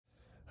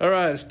All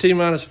right, it's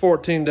T-minus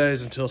 14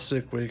 days until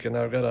sick week, and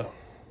I've got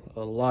a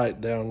light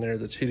down there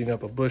that's heating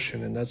up a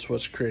bushing, and that's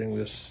what's creating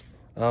this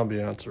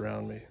ambiance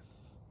around me.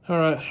 All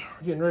right,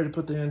 we're getting ready to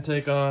put the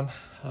intake on.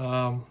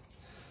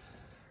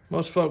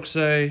 Most folks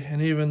say,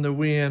 and even the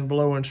wind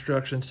blow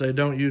instructions say,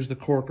 don't use the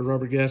cork or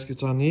rubber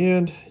gaskets on the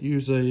end.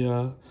 Use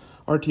a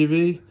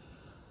RTV.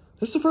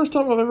 This is the first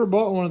time I've ever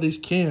bought one of these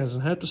cans,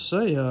 and I have to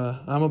say,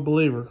 I'm a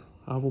believer.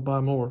 I will buy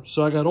more.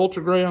 So I got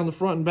ultra gray on the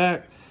front and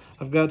back.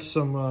 I've got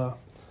some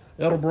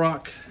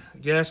Edelbrock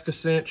gasket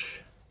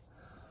cinch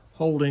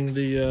holding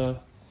the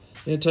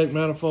intake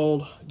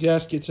manifold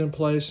gaskets in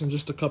place, and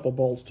just a couple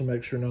bolts to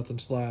make sure nothing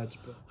slides.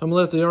 But I'm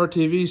gonna let the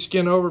RTV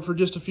skin over for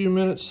just a few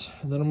minutes,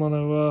 and then I'm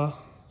gonna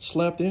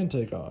slap the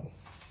intake on.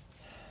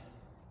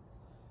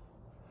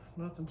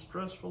 Nothing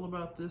stressful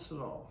about this at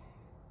all.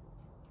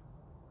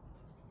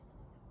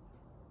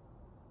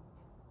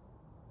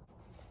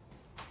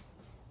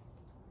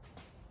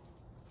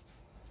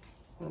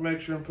 I'm gonna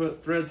make sure and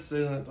put thread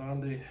sealant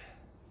on the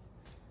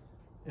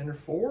inner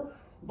 4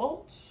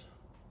 bolts.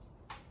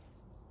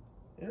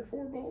 Inner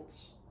 4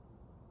 bolts.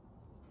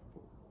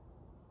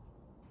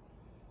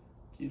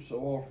 Keeps the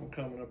oil from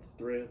coming up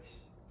the threads.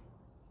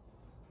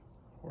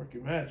 Work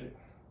your magic.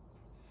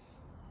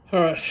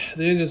 All right,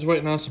 the engine's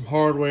waiting on some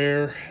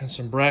hardware and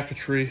some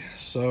bracketry,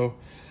 so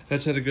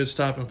that's at a good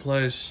stopping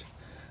place.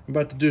 I'm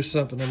about to do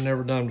something I've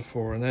never done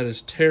before, and that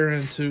is tear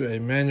into a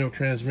manual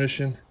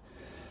transmission.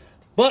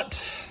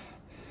 But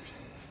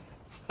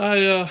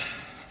I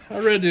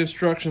read the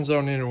instructions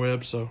on the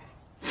interweb, so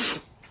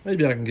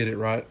maybe I can get it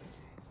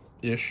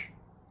right-ish.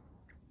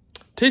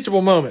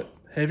 Teachable moment.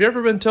 Have you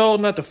ever been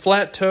told not to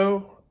flat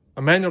toe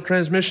a manual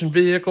transmission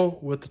vehicle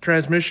with the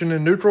transmission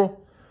in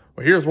neutral?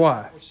 Well, here's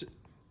why.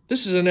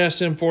 This is an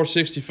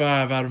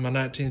SM465 out of my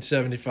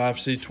 1975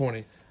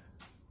 C20.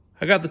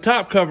 I got the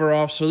top cover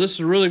off, so this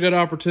is a really good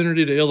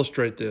opportunity to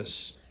illustrate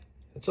this.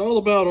 It's all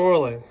about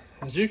oiling.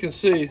 As you can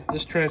see,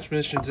 this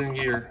transmission's in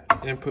gear.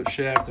 Input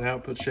shaft and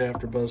output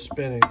shaft are both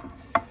spinning.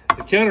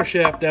 The counter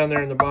shaft down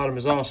there in the bottom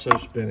is also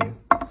spinning.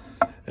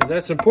 And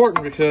that's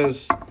important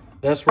because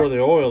that's where the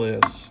oil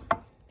is.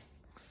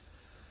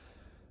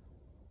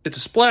 It's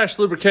a splash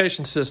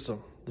lubrication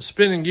system. The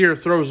spinning gear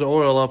throws the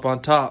oil up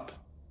on top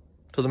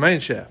to the main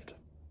shaft.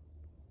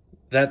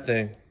 That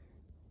thing.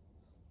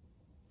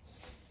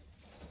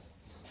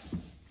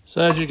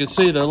 So as you can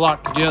see, they're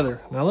locked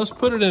together. Now let's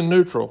put it in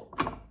neutral.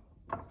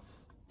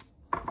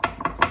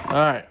 All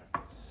right.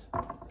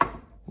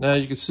 Now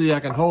you can see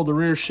I can hold the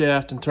rear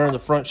shaft and turn the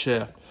front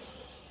shaft.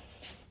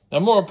 Now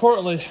more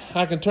importantly,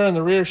 I can turn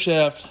the rear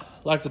shaft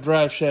like the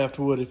drive shaft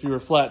would if you were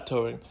flat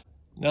towing.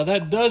 Now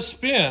that does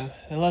spin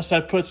unless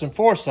I put some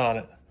force on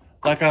it,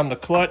 like on the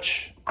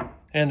clutch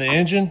and the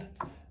engine,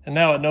 and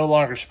now it no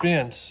longer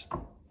spins.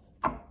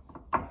 I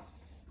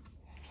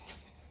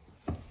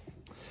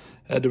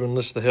had to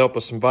enlist the help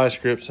of some vice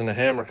grips and a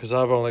hammer because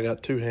I've only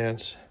got 2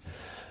 hands.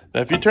 Now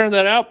if you turn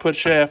that output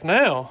shaft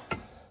now,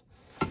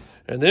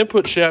 and the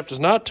input shaft is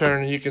not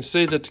turning, you can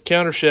see that the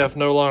counter shaft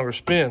no longer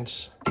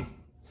spins.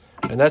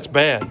 And that's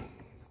bad.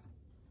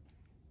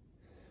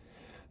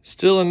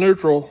 Still in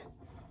neutral,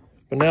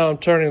 but now I'm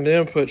turning the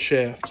input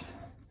shaft.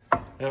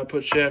 The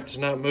output shaft is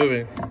not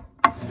moving.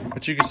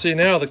 But you can see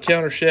now the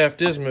counter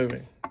shaft is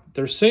moving.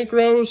 There's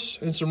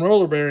synchros and some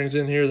roller bearings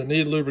in here that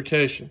need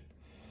lubrication.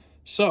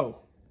 So,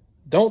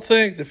 don't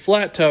think that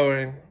flat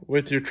towing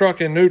with your truck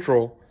in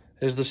neutral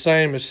is the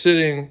same as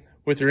sitting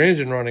with your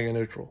engine running in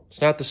neutral. It's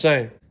not the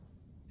same.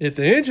 If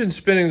the engine's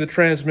spinning the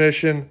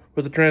transmission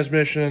with the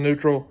transmission in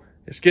neutral,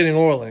 it's getting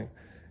oiling.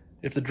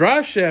 If the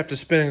drive shaft is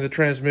spinning the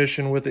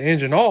transmission with the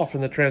engine off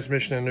and the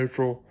transmission in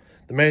neutral,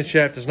 the main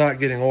shaft is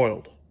not getting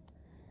oiled.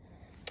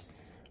 You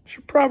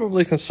should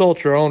probably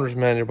consult your owner's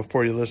manual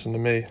before you listen to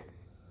me.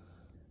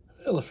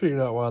 Well, I figured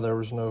out why there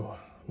was no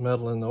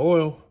metal in the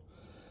oil.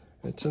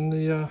 It's in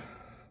the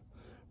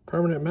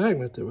permanent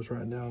magnet that was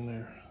right down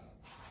there.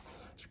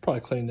 Should probably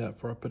clean that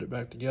before I put it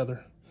back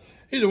together.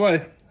 Either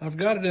way, I've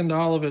got it into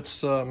all of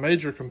its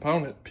major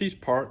component piece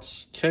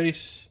parts,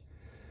 case,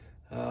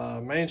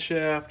 main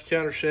shaft,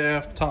 counter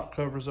shaft, top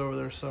cover's over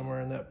there somewhere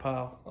in that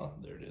pile. Oh,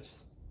 there it is.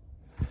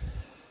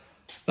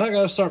 Now I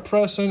gotta start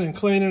pressing and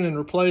cleaning and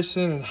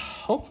replacing and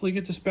hopefully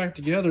get this back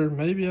together.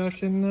 Maybe I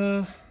can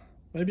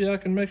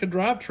make a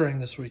drivetrain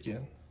this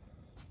weekend.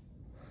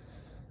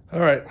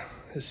 All right,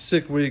 it's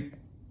sick week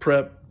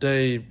prep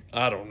day,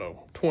 I don't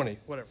know, 20,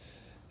 whatever.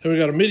 Then we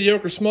got a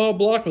mediocre small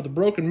block with a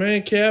broken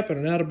main cap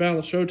and an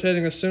out-of-balance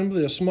rotating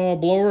assembly, a small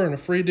blower, and a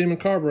free demon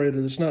carburetor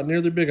that's not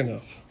nearly big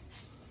enough.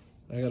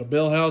 I got a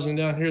bell housing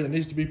down here that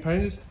needs to be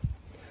painted.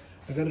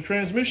 I got a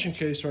transmission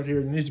case right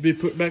here that needs to be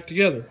put back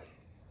together.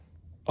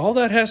 All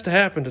that has to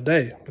happen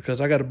today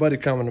because I got a buddy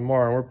coming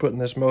tomorrow and we're putting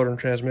this motor and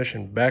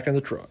transmission back in the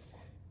truck.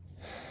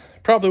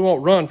 Probably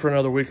won't run for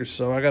another week or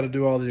so. I got to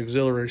do all the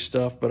auxiliary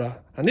stuff, but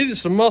I needed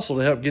some muscle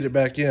to help get it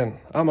back in.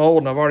 I'm old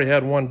and I've already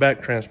had 1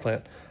 back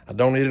transplant. I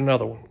don't need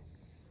another one.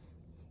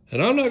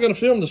 And I'm not going to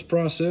film this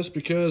process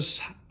because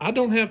I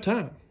don't have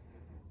time.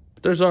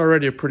 But there's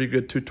already a pretty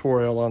good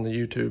tutorial on the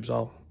YouTubes.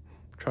 I'll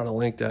Try to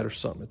link that or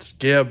something. It's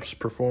Gibbs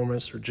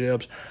Performance or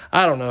Jebs.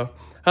 I don't know.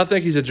 I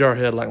think he's a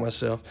jarhead like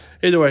myself.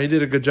 Either way, he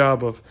did a good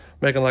job of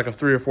making like a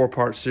 3 or 4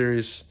 part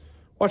series.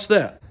 Watch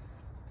that.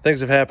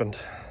 Things have happened.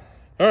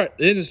 All right,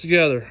 the engine's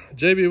together.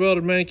 J-B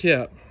welded main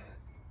cap.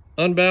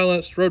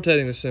 Unbalanced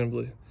rotating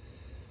assembly.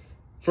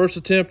 First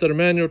attempt at a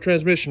manual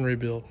transmission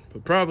rebuild,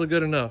 but probably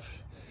good enough.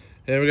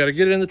 And we got to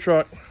get it in the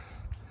truck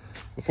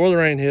before the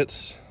rain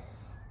hits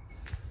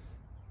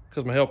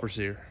because my helper's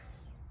here.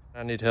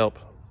 I need help.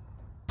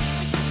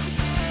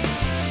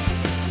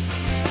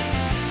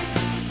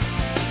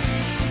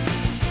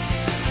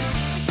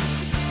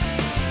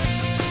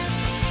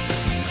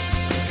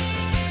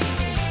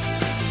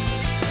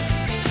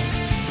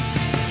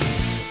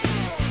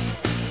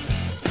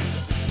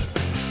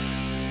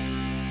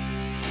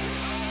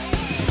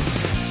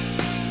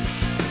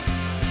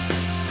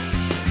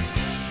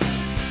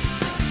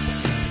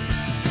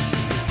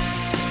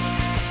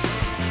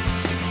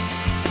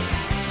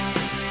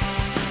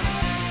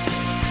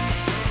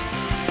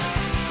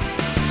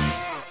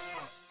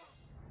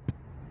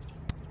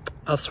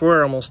 I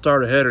swear I'm gonna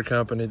start a header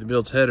company that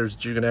builds headers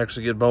that you can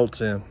actually get bolts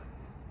in.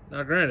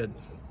 Now granted,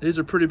 these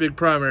are pretty big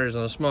primaries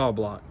on a small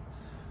block,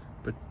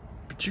 but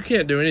you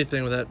can't do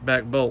anything with that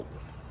back bolt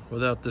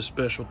without this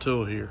special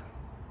tool here.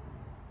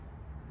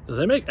 Do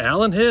they make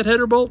Allen head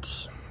header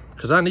bolts?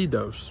 Because I need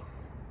those.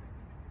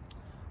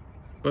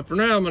 But for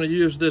now, I'm gonna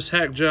use this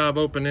hack job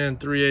open end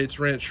 3/8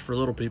 wrench for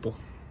little people.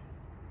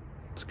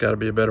 It's gotta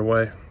be a better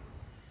way.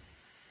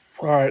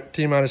 All right,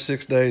 T-minus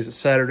 6 days. It's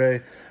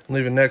Saturday. I'm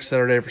leaving next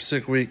Saturday for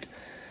sick week.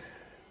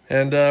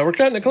 And we're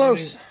cutting it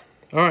close.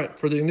 All right,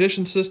 for the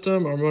ignition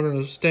system, I'm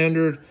running a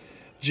standard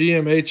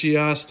GM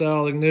HEI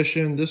style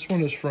ignition. This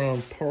one is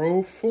from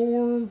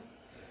Proform.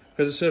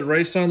 Because it said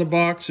race on the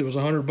box. It was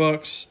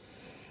 $100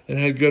 and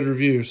it had good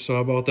reviews, so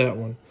I bought that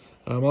one.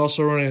 I'm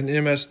also running an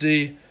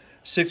MSD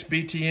 6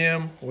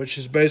 BTM, which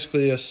is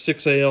basically a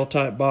 6AL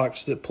type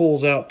box that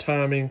pulls out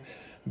timing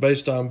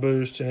based on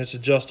boost, and it's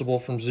adjustable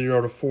from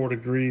 0 to 4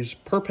 degrees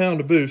per pound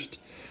of boost.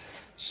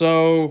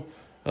 So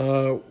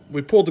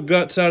we pulled the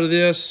guts out of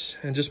this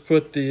and just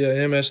put the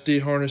MSD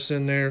harness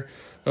in there.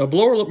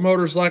 Blower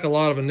motors like a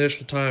lot of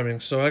initial timing,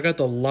 so I got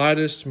the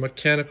lightest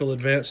mechanical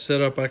advanced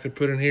setup I could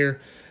put in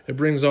here. It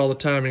brings all the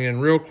timing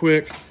in real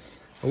quick.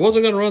 I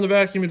wasn't going to run the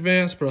vacuum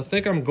advanced, but I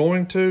think I'm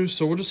going to,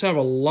 so we'll just have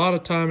a lot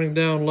of timing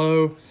down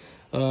low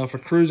for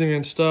cruising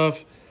and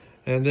stuff,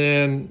 and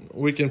then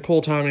we can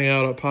pull timing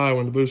out up high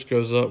when the boost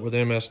goes up with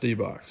MSD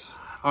box.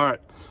 All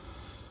right,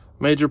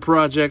 major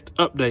project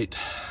update.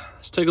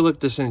 Let's take a look at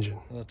this engine.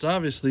 Well, it's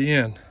obviously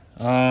in.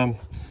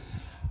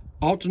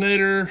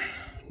 Alternator,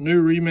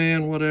 new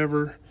reman,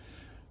 whatever.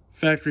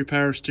 Factory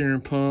power steering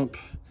pump.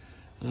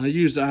 I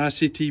used the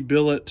ICT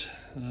billet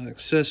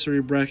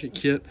accessory bracket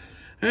kit.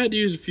 I had to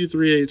use a few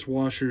 3/8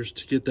 washers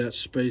to get that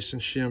spaced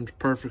and shimmed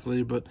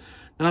perfectly, but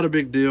not a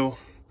big deal.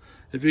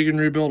 If you can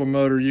rebuild a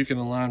motor, you can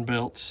align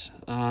belts.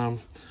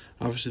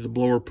 Obviously the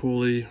blower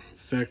pulley,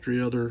 factory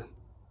other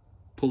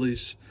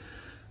pulleys.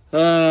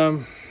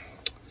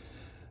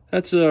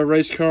 That's a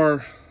race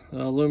car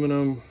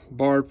aluminum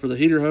barb for the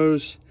heater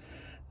hose.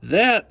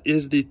 That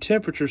is the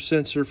temperature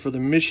sensor for the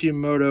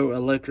Mishimoto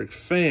electric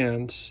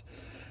fans.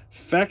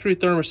 Factory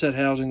thermostat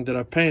housing that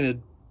I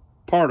painted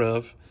part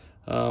of.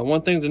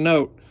 One thing to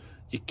note,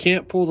 you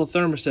can't pull the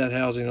thermostat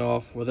housing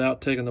off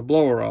without taking the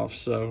blower off.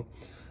 So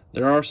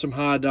there are some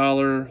high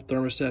dollar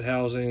thermostat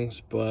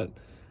housings, but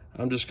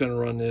I'm just gonna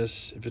run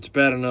this. If it's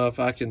bad enough,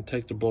 I can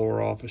take the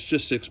blower off. It's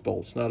just 6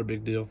 bolts, not a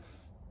big deal.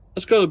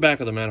 Let's go to the back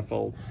of the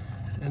manifold.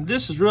 And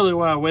this is really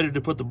why I waited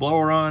to put the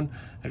blower on.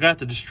 I got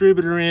the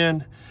distributor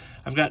in.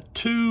 I've got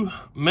 2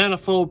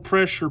 manifold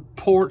pressure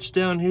ports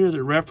down here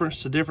that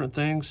reference to different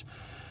things.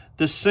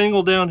 This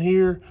single down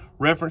here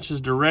references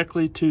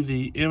directly to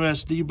the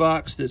MSD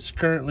box that's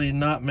currently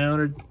not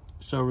mounted.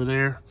 It's over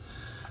there.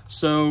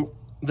 So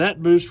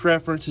that boost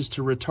reference is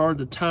to retard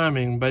the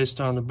timing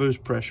based on the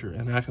boost pressure,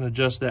 and I can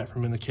adjust that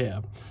from in the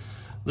cab.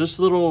 This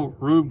little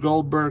Rube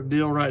Goldberg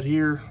deal right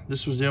here,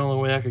 this was the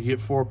only way I could get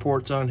 4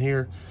 ports on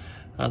here.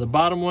 The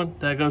bottom one,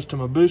 that goes to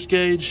my boost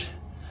gauge.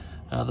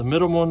 The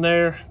middle one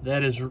there,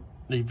 that is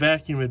the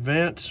vacuum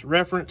advance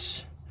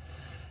reference.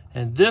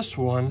 And this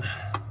one,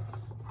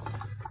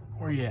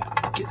 where you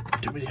at?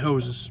 Get too many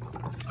hoses.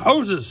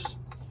 Hoses!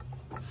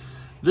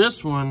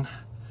 This one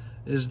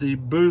is the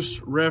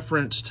boost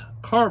referenced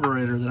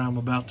carburetor that I'm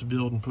about to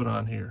build and put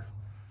on here.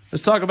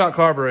 Let's talk about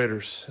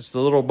carburetors. It's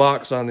the little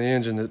box on the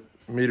engine that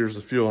meters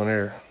the fuel and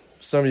air.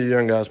 Some of you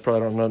young guys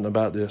probably don't know nothing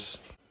about this.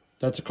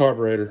 That's a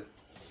carburetor.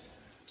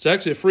 It's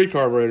actually a free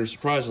carburetor,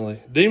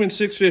 surprisingly. Demon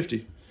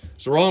 650.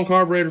 It's the wrong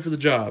carburetor for the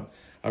job.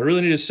 I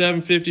really need a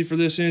 750 for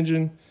this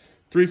engine.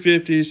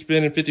 350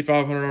 spinning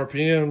 5,500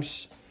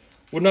 RPMs.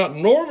 Would not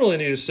normally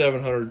need a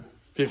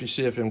 750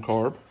 CFM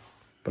carb,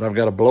 but I've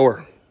got a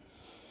blower.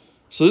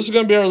 So this is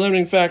going to be our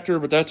limiting factor,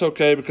 but that's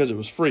okay because it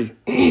was free.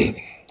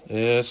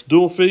 It's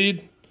dual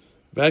feed,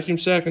 vacuum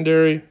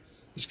secondary.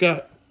 It's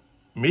got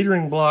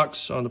metering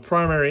blocks on the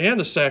primary and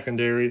the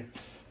secondary.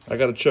 I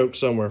got a choke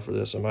somewhere for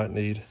this I might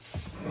need.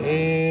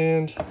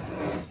 And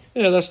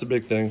yeah, that's the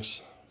big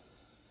things.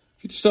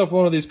 Get yourself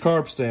one of these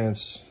carb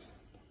stands,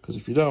 because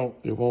if you don't,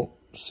 it won't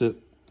sit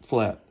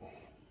flat,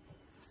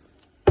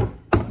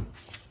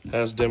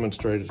 as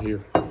demonstrated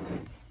here.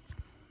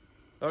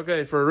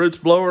 Okay, for a roots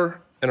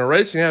blower and a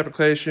racing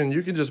application,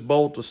 you can just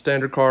bolt a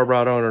standard carb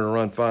right on it and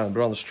run fine.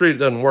 But on the street, it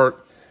doesn't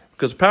work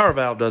because the power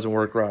valve doesn't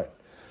work right.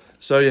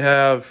 So you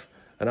have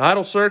an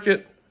idle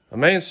circuit, a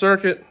main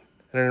circuit,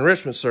 and an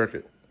enrichment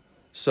circuit.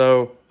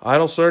 So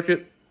idle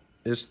circuit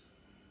is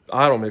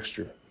idle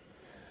mixture.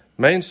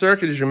 Main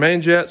circuit is your main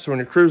jet, so when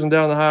you're cruising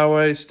down the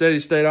highway, steady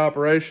state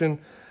operation,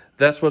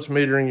 that's what's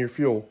metering your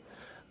fuel.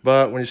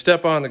 But when you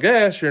step on the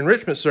gas, your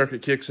enrichment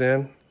circuit kicks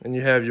in, and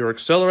you have your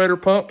accelerator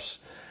pumps,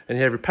 and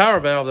you have your power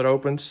valve that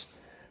opens,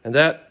 and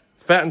that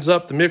fattens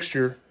up the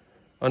mixture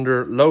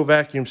under low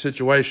vacuum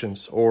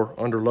situations or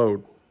under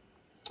load.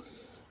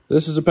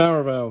 This is a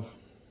power valve.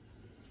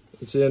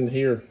 It's in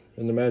here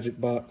in the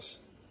magic box.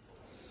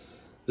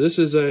 This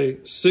is a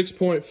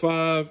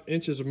 6.5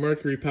 inches of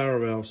mercury power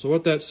valve. So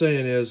what that's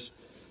saying is,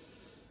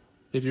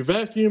 if your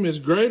vacuum is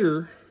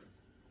greater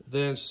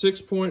than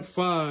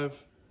 6.5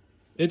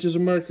 inches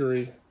of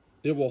mercury,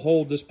 it will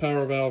hold this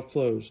power valve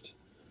closed.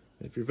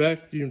 If your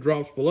vacuum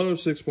drops below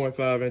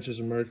 6.5 inches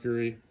of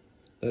mercury,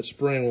 that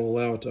spring will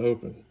allow it to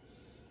open.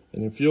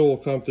 And then fuel will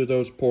come through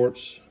those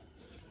ports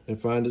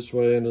and find its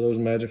way into those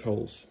magic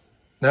holes.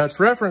 Now it's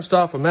referenced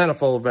off a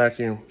manifold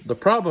vacuum. The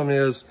problem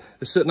is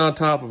it's sitting on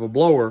top of a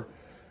blower,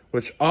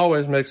 which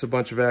always makes a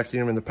bunch of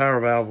vacuum and the power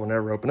valve will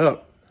never open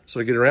up. So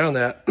to get around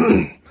that,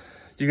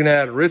 you can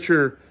add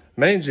richer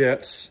main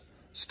jets,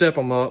 step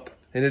them up,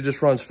 and it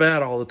just runs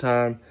fat all the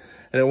time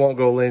and it won't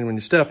go lean when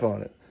you step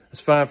on it.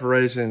 It's fine for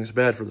racing and it's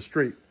bad for the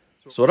street.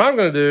 So what I'm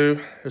gonna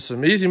do is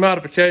some easy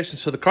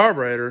modifications to the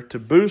carburetor to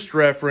boost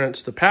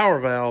reference the power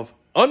valve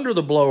under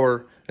the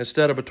blower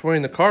instead of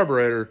between the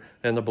carburetor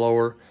and the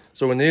blower.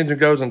 So when the engine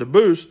goes into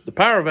boost, the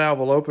power valve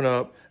will open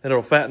up and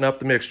it'll fatten up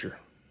the mixture.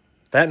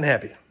 Fat and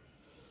happy.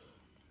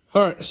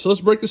 All right, so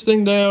let's break this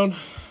thing down,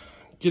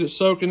 get it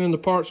soaking in the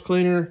parts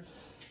cleaner,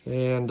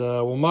 and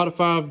we'll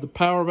modify the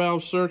power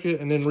valve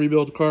circuit and then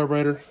rebuild the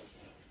carburetor,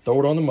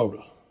 throw it on the motor.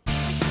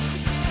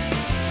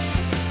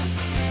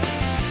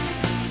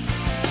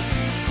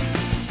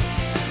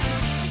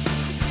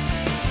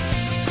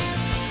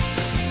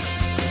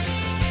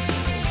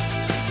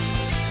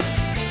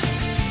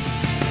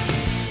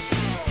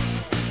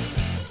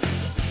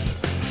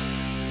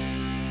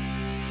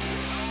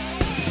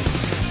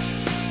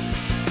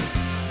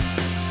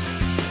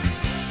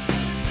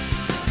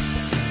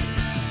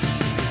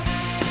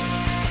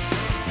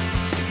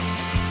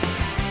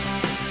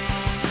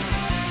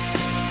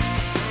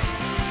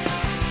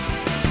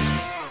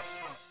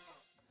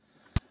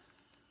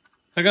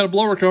 I got a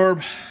blower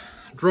carb,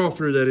 draw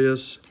through that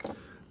is.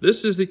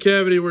 This is the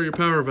cavity where your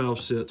power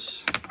valve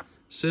sits.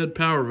 Said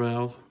power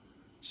valve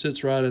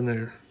sits right in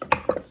there.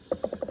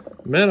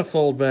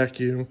 Manifold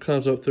vacuum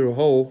comes up through a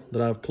hole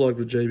that I've plugged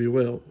with J-B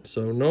Weld.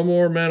 So no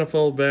more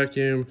manifold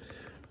vacuum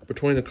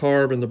between the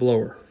carb and the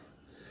blower.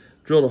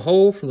 Drilled a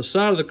hole from the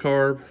side of the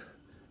carb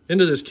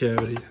into this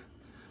cavity.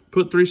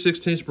 Put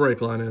 3/16 brake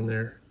line in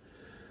there.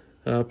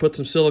 Put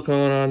some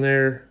silicone on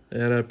there,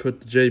 and I put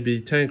the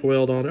J-B tank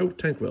weld on. Oh,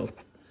 tank weld.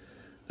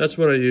 That's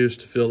what I use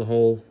to fill the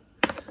hole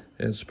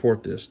and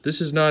support this.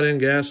 This is not in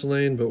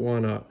gasoline, but why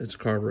not? It's a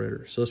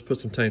carburetor. So let's put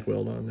some tank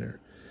weld on there.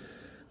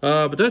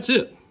 But that's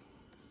it.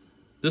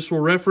 This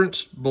will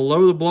reference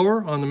below the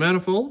blower on the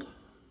manifold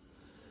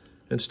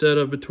instead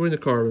of between the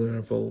carb and the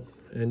manifold.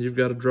 And you've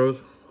got a draw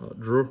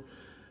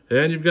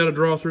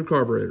through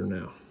carburetor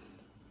now.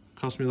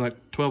 Cost me like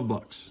 12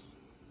 bucks.